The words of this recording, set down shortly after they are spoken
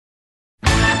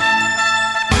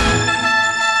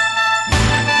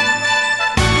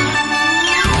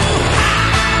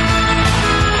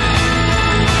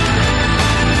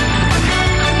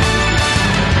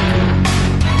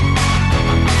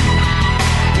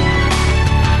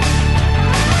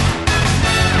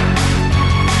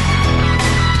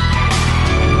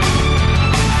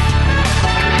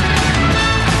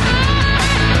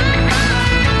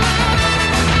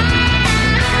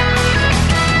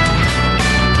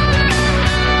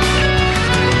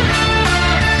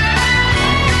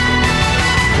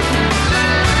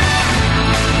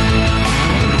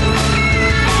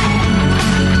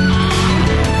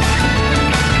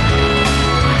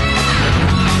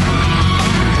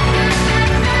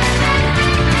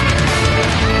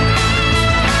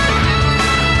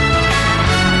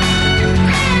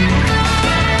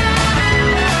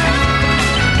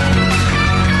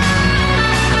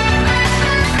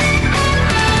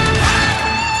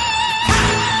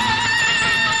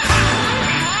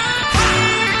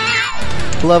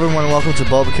Hello everyone and welcome to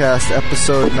Bulbacast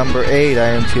episode number 8. I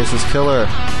am TS's Killer.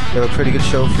 We have a pretty good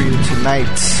show for you tonight.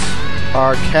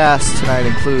 Our cast tonight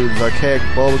includes Archaic,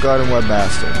 Bulbagarden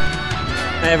Webmaster.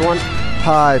 Hey everyone.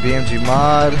 Hi, BMG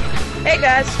Mod. Hey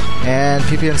guys. And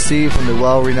PPNC from the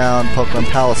well-renowned Pokemon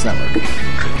Palace Network.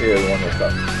 Hey everyone, what's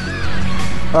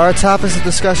up? Our topics of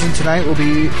discussion tonight will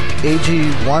be AG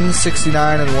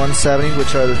 169 and 170,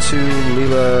 which are the two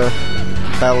Leela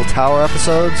Battle Tower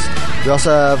episodes. We also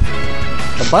have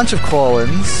a bunch of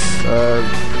call-ins,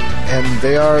 and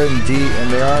they are indeed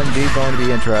going to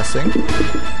be interesting.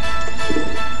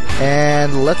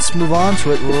 And let's move on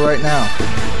to it right now.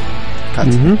 Cut.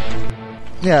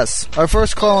 Mm-hmm. Yes, our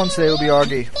first call-in today will be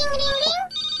Argy.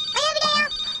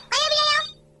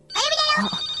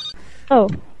 Oh.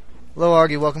 Hello,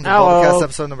 Argy. Welcome to Bulbacast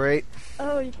episode number 8.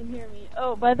 Oh, you can hear me.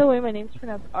 Oh, by the way, my name's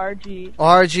pronounced RG.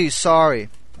 RG, sorry.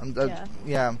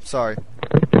 Yeah, sorry.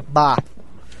 Bah.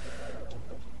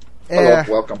 Hello, Yeah.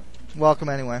 welcome. Welcome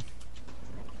anyway.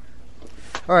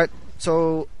 Alright,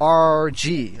 so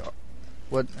RG.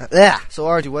 So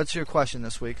RG, what's your question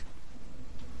this week?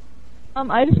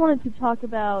 I just wanted to talk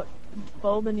about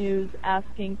Bulba News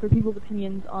asking for people's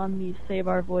opinions on the Save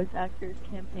Our Voice Actors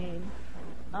campaign.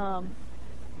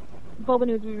 Bulba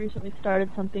News, we recently started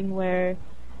something where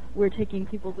we're taking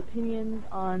people's opinions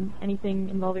on anything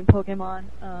involving Pokemon,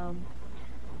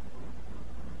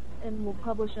 and we'll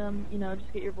publish them,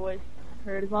 just get your voice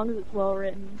heard, as long as it's well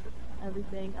written,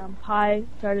 everything. Pi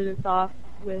started us off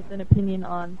with an opinion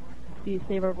on the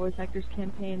Save Our Voice Actors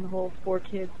campaign, the whole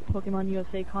 4Kids Pokemon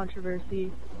USA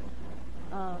controversy.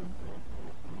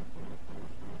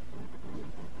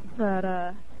 So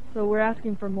we're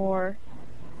asking for more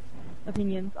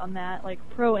opinions on that, like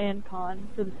pro and con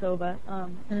for the SOVA.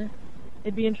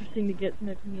 It'd be interesting to get some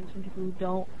opinions from people who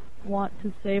don't want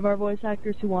to save our voice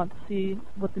actors, who want to see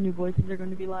what the new voices are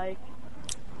going to be like.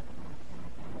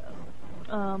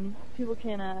 People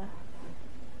can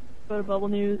go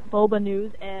to Bulba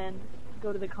News and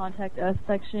go to the Contact Us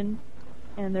section,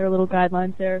 and there are little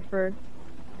guidelines there for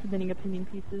submitting opinion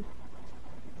pieces.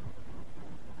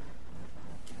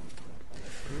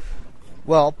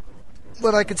 Well,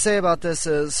 what I could say about this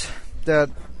is that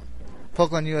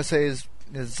Pokemon USA is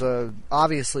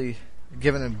obviously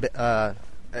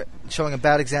showing a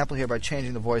bad example here by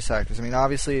changing the voice actors. I mean,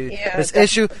 obviously, this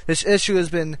issue has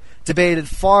been debated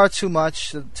far too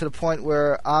much to the point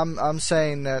where I'm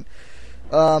saying that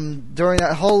during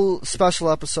that whole special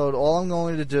episode, all I'm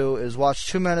going to do is watch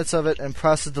 2 minutes of it and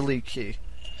press the delete key.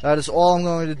 That is all I'm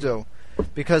going to do,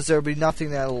 because there will be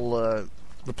nothing that'll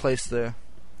replace the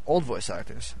old voice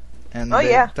actors. And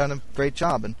they've done a great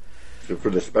job. And so for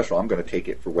the special, I'm going to take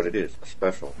it for what it is, a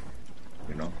special.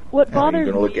 What bothers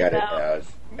me me at about... it as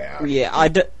Yeah,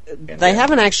 they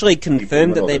haven't actually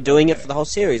confirmed that they're doing it for the whole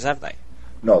series, have they?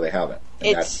 No, they haven't.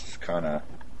 And It's that's kind of...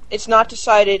 It's not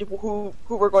decided who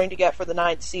we're going to get for the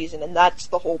 9th season, and that's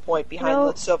the whole point behind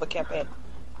the SOVA campaign.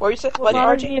 What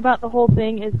bothers me about the whole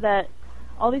thing is that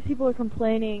all these people are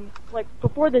complaining, like,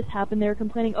 before this happened, they were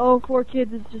complaining,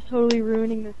 4Kids is just totally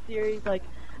ruining this series, like,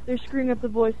 they're screwing up the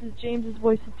voices, James's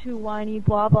voice is too whiny,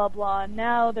 blah, blah, blah, and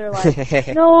now they're like,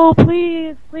 no,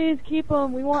 please keep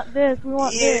them, we want this.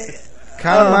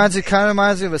 kind of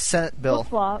reminds me of a Senate bill.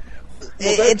 Flip-flop.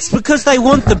 It's because they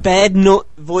want the bad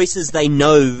voices they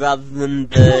know, rather than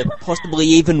the possibly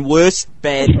even worse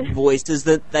bad voices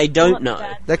that they don't know.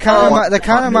 That kind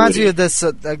of reminds me of this.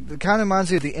 That kind of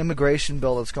reminds me of the immigration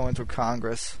bill that's going through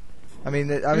Congress. I mean,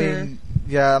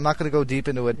 yeah, I'm not going to go deep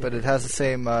into it, but it has the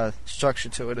same structure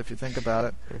to it if you think about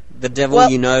it. The devil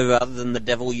you know, rather than the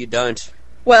devil you don't.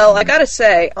 Well, I gotta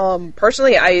say,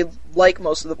 personally, I like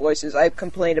most of the voices. I've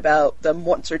complained about them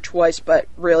once or twice, but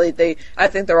really, I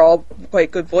think they're all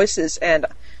quite good voices, and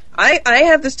I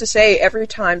have this to say every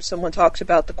time someone talks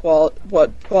about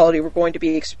what quality we're going to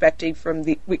be expecting from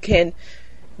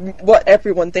what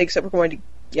everyone thinks that we're going to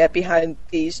get behind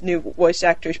these new voice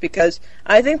actors, because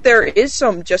I think there is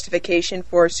some justification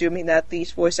for assuming that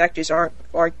these voice actors aren't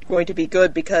going to be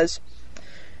good, because,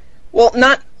 well,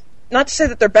 not to say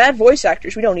that they're bad voice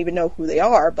actors, we don't even know who they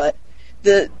are, but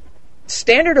the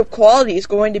standard of quality is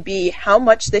going to be how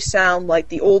much they sound like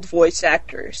the old voice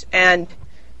actors, and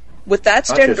with that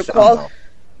standard of quality...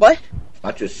 What?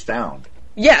 Not just sound.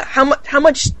 Yeah, how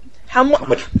much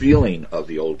feeling of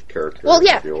the old character. Well,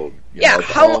 yeah.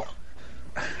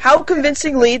 How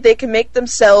convincingly they can make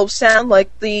themselves sound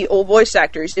like the old voice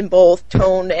actors in both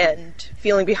tone and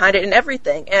feeling behind it and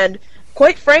everything. And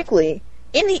quite frankly,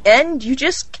 in the end, you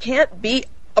just can't beat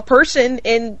a person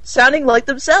in sounding like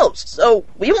themselves. So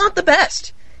we want the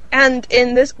best. And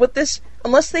with this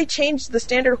unless they change the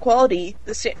standard of quality,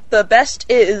 the best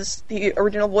is the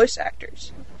original voice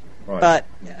actors. Right. But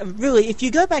really, if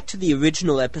you go back to the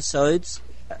original episodes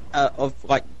of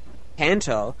like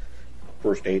Kanto,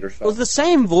 First 8 or so. it was the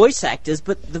same voice actors,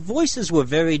 but the voices were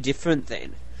very different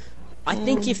then. I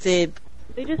think if they're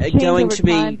They just change going over to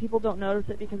be- time. People don't notice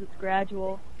it because it's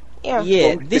gradual. Yeah.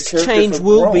 yeah, Well, this the characters change have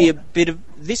will be a grown. bit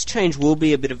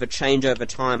of a change over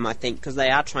time, I think, because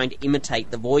they are trying to imitate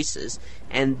the voices,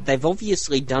 and they've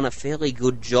obviously done a fairly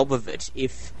good job of it.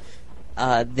 If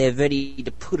they're ready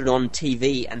to put it on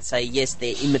TV and say yes,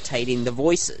 they're imitating the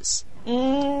voices,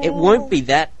 it won't be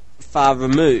that far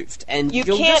removed, and You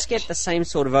you'll can't- just get the same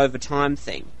sort of over time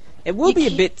thing. It will be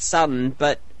a bit sudden,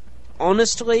 but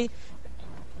honestly,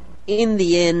 in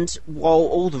the end, while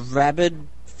all the rabid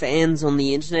fans on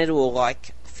the internet who are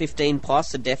like 15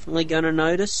 plus are definitely going to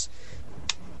notice,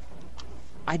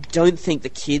 I don't think the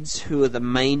kids who are the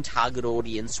main target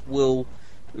audience will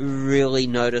really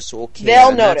notice or care. They'll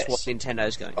and that's notice. what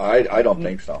Nintendo's going. I don't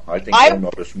think so. I think I- they'll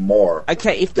notice more.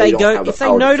 Okay, if They they don't don't, have the if they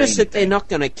power to say notice it, they're anything. not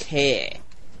going to care.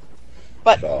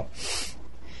 But So,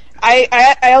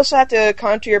 I also have to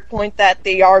counter your point that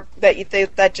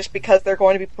that just because they're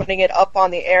going to be putting it up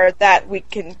on the air, that we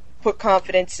can put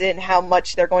confidence in how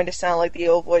much they're going to sound like the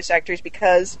old voice actors,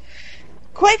 because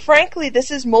quite frankly, this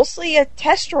is mostly a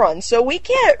test run, so we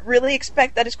can't really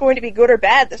expect that it's going to be good or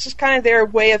bad. This is kind of their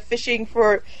way of fishing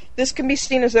for. This can be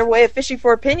seen as their way of fishing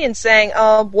for opinions, saying,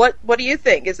 what do you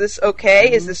think? Is this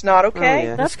okay? Is this not okay? Oh,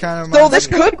 yeah. This kind of So reminds this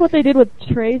me- could Like what they did with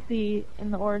Tracy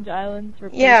in the Orange Islands,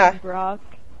 replacing Yeah. Brock.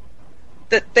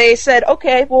 That they said,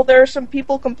 okay, well, there are some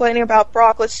people complaining about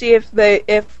Brock. Let's see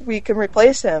if we can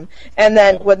replace him. And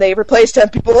then when they replaced him,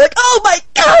 people were like, oh my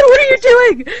god, what are you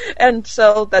doing? And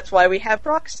so that's why we have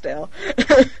Brock still.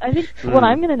 I think what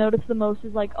I'm gonna notice the most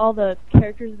is like all the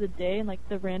characters of the day and like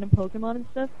the random Pokemon and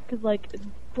stuff. Because like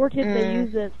 4Kids, they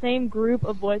use the same group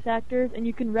of voice actors, and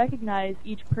you can recognize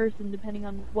each person depending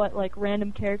on what like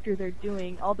random character they're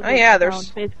doing. All the Oh, yeah, voices there's-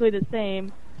 sound basically the same,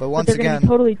 But but once they're gonna again, be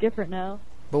totally different now.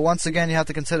 you have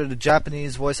to consider the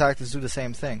Japanese voice actors do the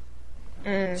same thing.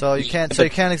 Mm. So you can't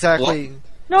exactly.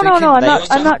 No, They no, can- no. I'm they not.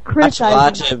 also I'm not have much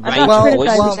larger criticizing. I'm range not of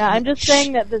criticizing voices. that. I'm just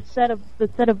saying that the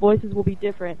set of voices will be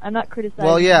different. I'm not criticizing.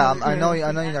 Well, yeah, the I know you're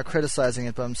characters. not criticizing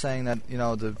it, but I'm saying that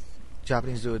the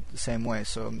Japanese do it the same way.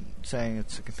 So I'm saying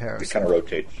it's a it comparison. kind of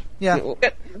rotates. Yeah.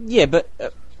 Yeah, but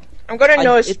I'm going to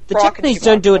notice the Brock and Japanese Pokemon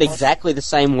don't do it almost. exactly the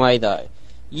same way, though.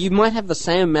 You might have the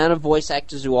same amount of voice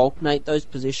actors who alternate those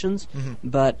positions,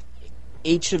 but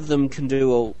each of them can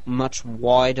do a much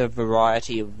wider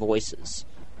variety of voices.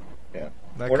 Yeah.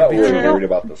 That We're could not be really true. worried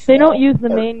about the They don't small use the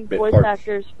part- main bit voice parts.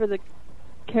 actors for the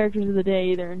characters of the day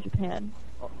either in Japan.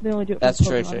 They only do it for That's the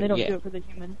true, Pokemon. too, They don't yeah. do it for the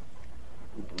humans.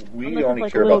 We Unless only it's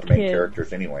like care a about the main little kid.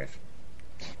 characters anyways.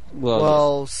 Yes.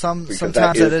 Well, Because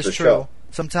sometimes that it is is the true. show.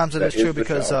 Sometimes it That is is true the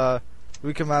because show.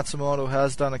 Rika Matsumoto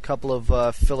has done a couple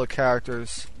of filler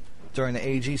characters during the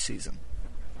AG season,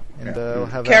 and Yeah. we'll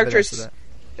have Characters- evidence of that.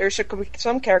 There's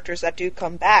some characters that do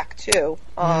come back, too.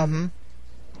 Mhm.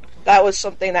 That was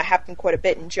something that happened quite a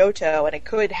bit in Johto, and it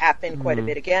could happen quite a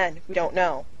bit again. We don't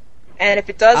know. And if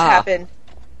it does happen...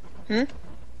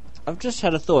 I've just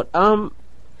had a thought.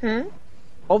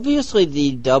 Obviously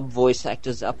the dub voice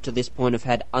actors up to this point have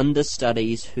had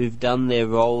understudies who've done their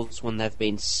roles when they've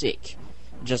been sick.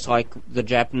 Just like the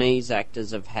Japanese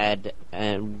actors have had,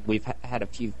 and we've had a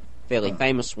few fairly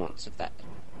famous ones of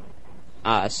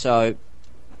that. So,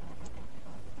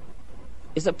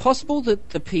 is it possible that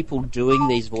the people doing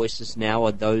these voices now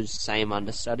are those same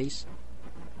understudies?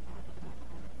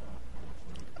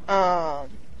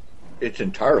 It's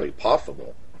entirely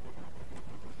possible.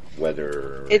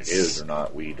 Whether It's- it is or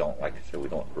not, we don't, like I said, we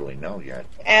don't really know yet.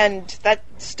 And that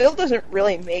still doesn't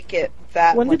really make it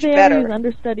that When much did they ever use better.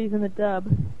 understudies in the dub?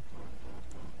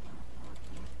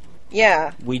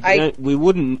 Yeah. We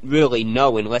wouldn't really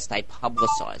know unless they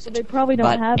publicise it. They probably don't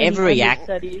But have every any act-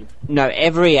 understudies. No,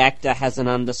 every actor has an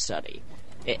understudy.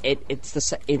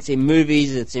 It's in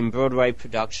movies, it's in Broadway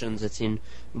productions, it's in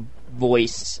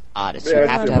voice artists. Yeah, You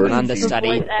it's have to have an emergency. The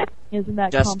understudy. voice acting isn't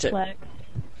that Just to- complex.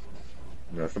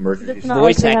 It's emergency. It's not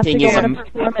Voice like they have acting to is go in a- and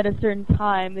perform at a certain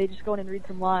time. They just go in and read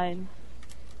some lines.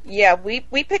 Yeah, we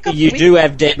pick up... You we- do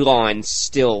have deadlines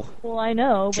still. Well, I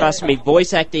know. Trust but me,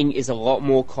 voice acting is a lot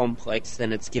more complex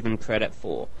than it's given credit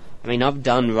for. I mean, I've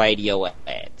done radio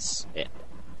ads,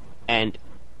 and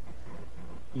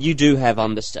you do have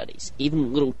understudies.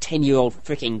 Even little 10-year-old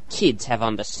freaking kids have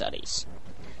understudies.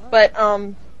 But,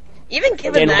 even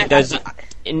given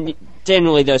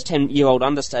Generally, those 10-year-old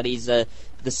understudies are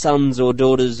the sons or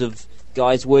daughters of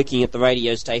guys working at the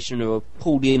radio station who are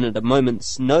pulled in at a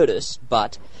moment's notice,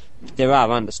 but there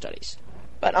are understudies.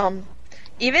 But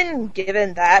even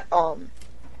given that,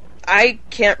 I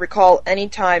can't recall any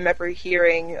time ever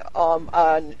hearing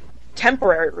a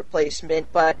temporary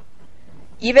replacement, but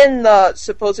even the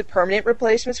supposed permanent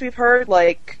replacements we've heard,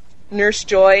 like Nurse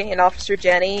Joy and Officer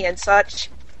Jenny and such,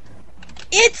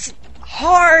 it's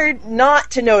hard not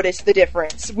to notice the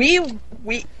difference.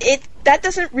 That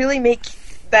doesn't really make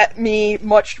me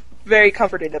very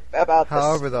comforted about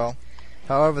this.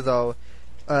 However though,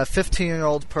 a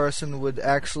 15-year-old person would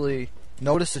actually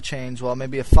notice a change, while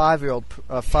maybe a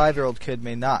 5-year-old kid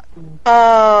may not.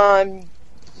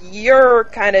 You're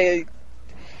kind of.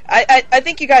 I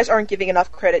think you guys aren't giving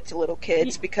enough credit to little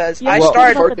kids, because I the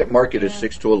started. target market is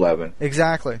 6 to 11.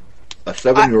 Exactly. A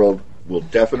 7-year-old will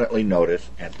definitely notice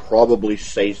and probably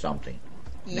say something.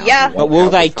 Yeah. Now, But will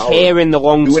they care in the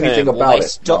long do term? anything Will about they it?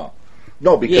 stop?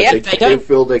 No, because Yeah, they don't.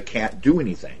 feel they can't do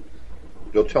anything.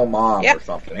 They'll tell mom Yeah. or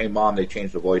something. Hey, mom, they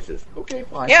changed the voices. Okay,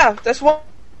 fine. Yeah, that's one.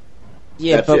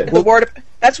 Yeah, That's but it. will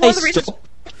That's one of the they reasons. stop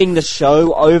putting the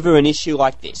show over an issue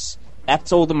like this?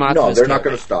 That's all the marketers No, they're care not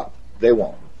going about. to stop. They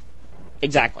won't.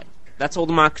 Exactly. That's all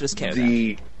the marketers care about.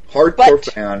 The hardcore But-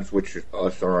 fans, which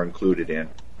us are included in,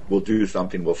 will do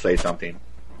something, will say something,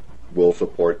 will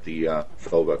support the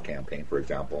SOVA campaign, for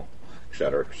example, et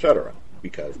cetera,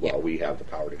 because, well, we have the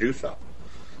power to do so.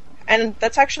 And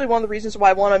that's actually one of the reasons why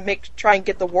I want to try and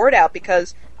get the word out,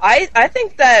 because I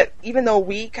think that even though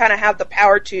we kind of have the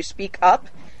power to speak up,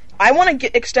 I want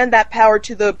to extend that power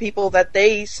to the people that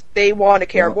they want to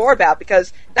care Well, more about,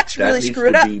 because that's That really needs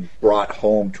screwed to up. be brought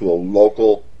home to a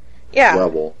local Yeah,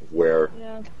 level where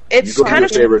Yeah. you it's go to kind your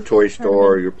of favorite toy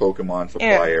store, your Pokemon supply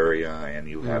Yeah. area, and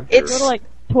you have It's- Go to your like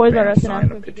Toys R fans Us and sign ask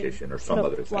a them to petition get or some the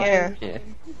other thing. flyers.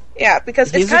 Yeah,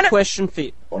 because Here's it's kind a of. question for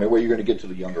you. Only way you're going to get to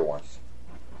the younger ones.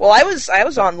 Well, I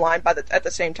was online at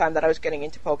the same time that I was getting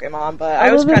into Pokemon, but I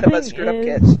Although was the kind of a thing screwed up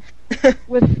is- kid.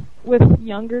 With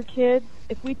younger kids,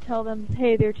 if we tell them,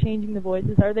 hey, they're changing the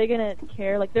voices, are they gonna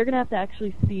care? Like, they're gonna have to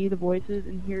actually see the voices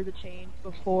and hear the change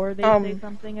before they say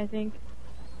something, I think.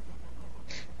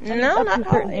 No, Up not to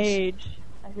a certain always. age,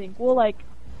 I think. Well, like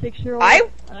 6-year-olds.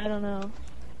 I don't know.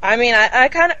 I mean,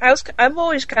 I've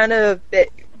always kind of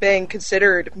been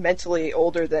considered mentally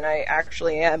older than I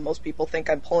actually am. Most people think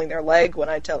I'm pulling their leg when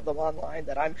I tell them online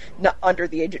that I'm not under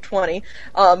the age of 20.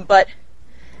 But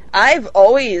I've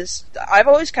always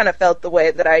kind of felt the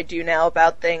way that I do now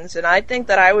about things, and I think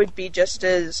that I would be just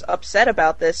as upset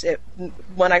about this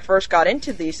when I first got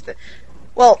into these.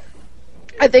 Well,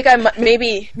 I think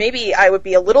maybe I would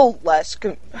be a little less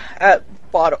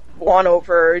won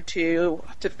over to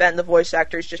defend the voice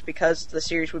actors just because the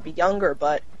series would be younger,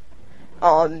 but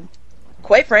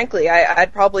quite frankly,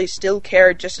 I'd probably still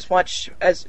care just as much as